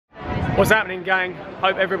What's happening, gang?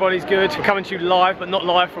 Hope everybody's good. Coming to you live, but not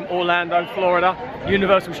live, from Orlando, Florida,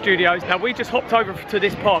 Universal Studios. Now, we just hopped over to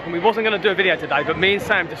this park and we wasn't going to do a video today, but me and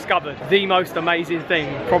Sam discovered the most amazing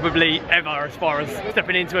thing probably ever as far as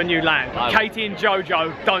stepping into a new land. Katie and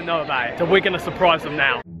Jojo don't know about it, so we're going to surprise them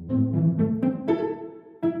now.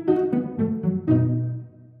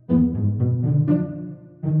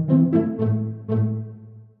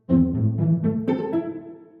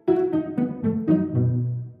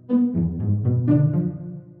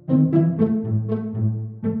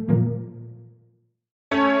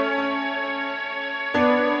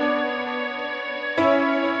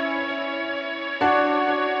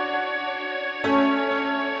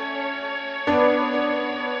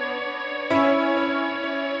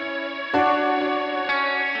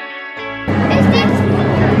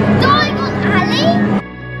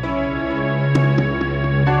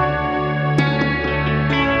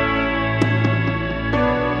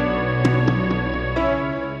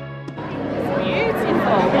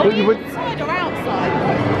 Inside or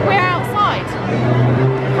outside? We're outside.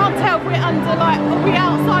 Can't tell if we're under, like, are we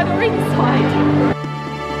outside or inside?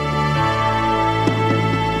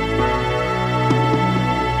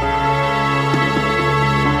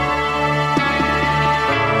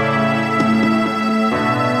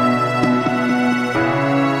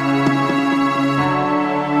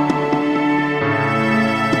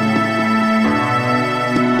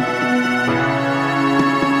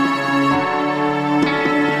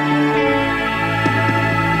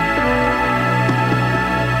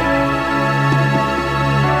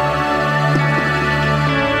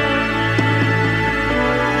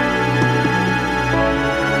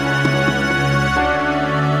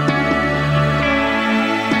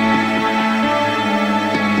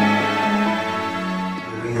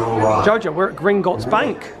 Jojo, we're at Gringotts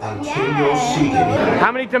Bank. Yeah.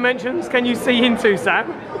 How many dimensions can you see into,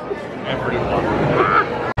 Sam?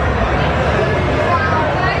 Everyone.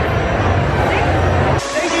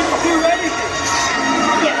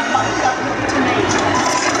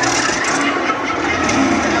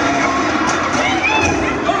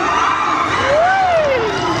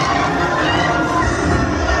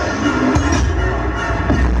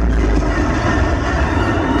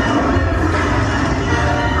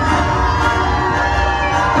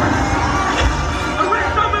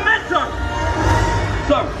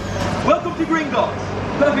 Welcome to Gringotts.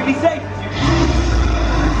 Perfectly safe as you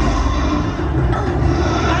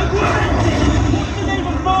What's the name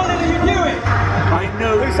of Marlin are you doing? I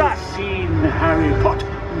know you've seen Harry Potter.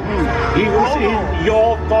 He was in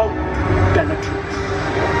your vault, Bellatrix.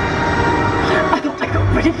 I thought I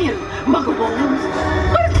got rid of you, muggleballs.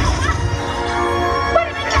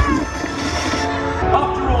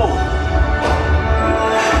 After all,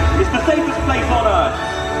 it's the safest place on Earth,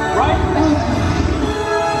 right?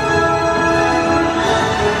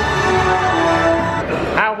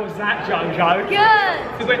 How was that, Jojo?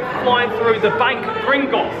 Good. We went flying through the bank at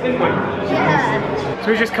Gringotts, didn't we? Yeah.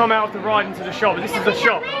 So we just come out of the ride into the shop. This is the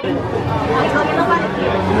shop.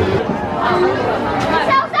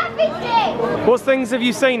 Sells everything. What things have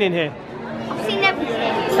you seen in here? I've seen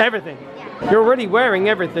everything. Everything? Yeah. You're already wearing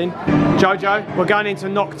everything. Jojo, we're going into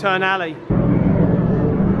Nocturne Alley. Is that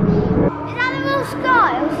the real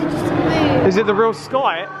sky or is it just a moon? Is it the real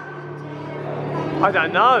sky? I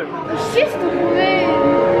don't know. It's just a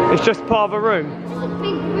room. It's just part of a room. It's just a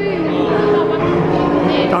big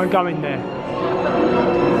room. Don't go in there.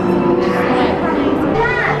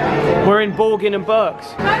 We're in Borgin and Burke's.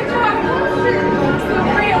 It's the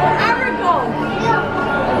real Aragon.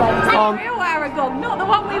 It's the real Aragon, not the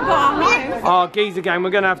one we've got at home. Oh, geezer gang, we're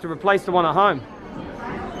going to have to replace the one at home.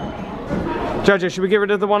 Jojo, should we get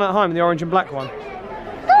rid of the one at home, the orange and black one?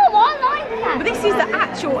 But this is the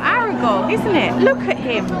actual Aragog, isn't it? Look at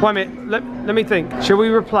him. Wait a minute, let me think. Shall we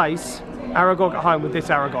replace Aragog at home with this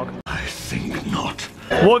Aragog? I think not.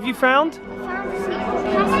 What have you found? I found the secret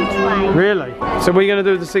passageway. Really? So what are you going to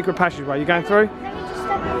do with the secret passageway? You going through? Let me just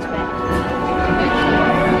step into it.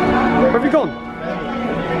 Where have you gone?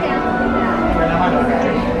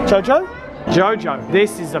 Jojo? Jojo,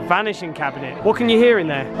 this is a vanishing cabinet. What can you hear in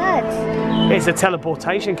there? Birds. It's a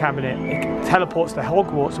teleportation cabinet. It teleports to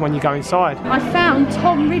Hogwarts when you go inside. I found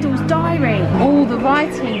Tom Riddle's diary. All the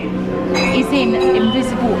writing is in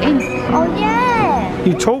invisible ink. Oh yeah.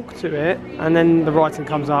 You talk to it and then the writing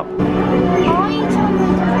comes up. Are you Tom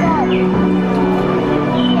Riddle's diary?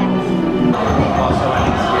 Yes.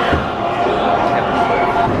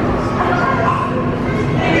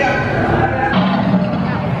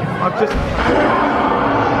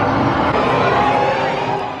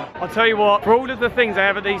 I'll tell you what, for all of the things they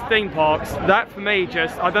have at these theme parks, that for me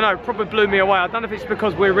just, I don't know, probably blew me away. I don't know if it's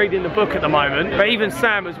because we're reading the book at the moment, but even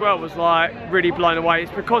Sam as well was like really blown away.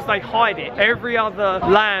 It's because they hide it. Every other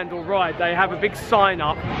land or ride, they have a big sign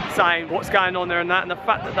up saying what's going on there and that, and the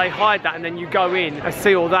fact that they hide that and then you go in and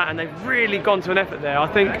see all that, and they've really gone to an effort there. I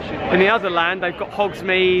think in the other land, they've got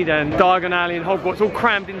Hogsmeade and Diagon Alley and Hogwarts all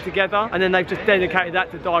crammed in together, and then they've just dedicated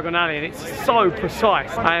that to Diagon Alley, and it's so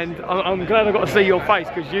precise. And I'm glad I got to see your face,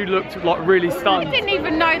 because you looked like really stunned. I didn't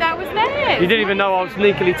even know that was there. You didn't even know I was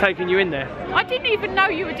sneakily taking you in there. I didn't even know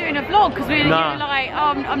you were doing a vlog, because you were like,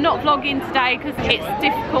 I'm not vlogging today because it's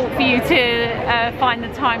difficult for you to find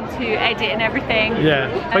the time to edit and everything.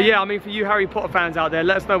 Yeah, but yeah, I mean, for you Harry Potter fans out there,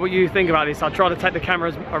 let us know what you think about this. I try to take the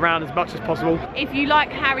cameras around as much as possible. If you like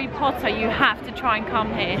Harry Potter, you have to try and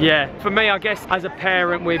come here. Yeah, for me, I guess, as a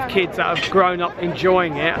parent with kids that have grown up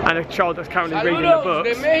enjoying it, and a child that's currently reading the books.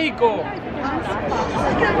 I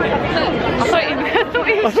thought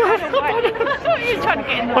he was trying to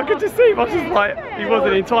get in the I could just see him, I was just like, he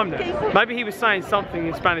wasn't in time there. Maybe he was saying something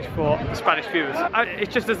in Spanish for Spanish viewers.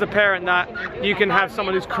 It's just as a parent that you can have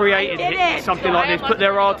someone who's created something like this, put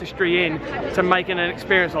their artistry in to making an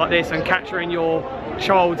experience like this and capturing your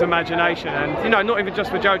child's imagination. And you know, not even just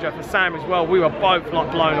for Jojo, for Sam as well, we were both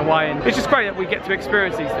like blown away, and it's just great that we get to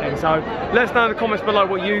experience these things. So let us know in the comments below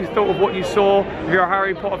what you thought of what you saw. If you're a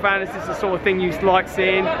Harry Potter fan, is this the sort of thing you like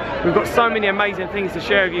seeing? We've got so many amazing things to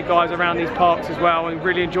share with you guys around these parks as well, and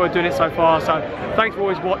really enjoyed doing it so far. So thanks for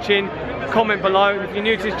always watching. Comment below if you're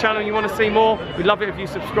new to this channel and you want to see more. We'd love it if you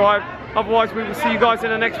subscribe. Otherwise, we will see you guys in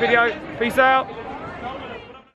the next video. Peace out.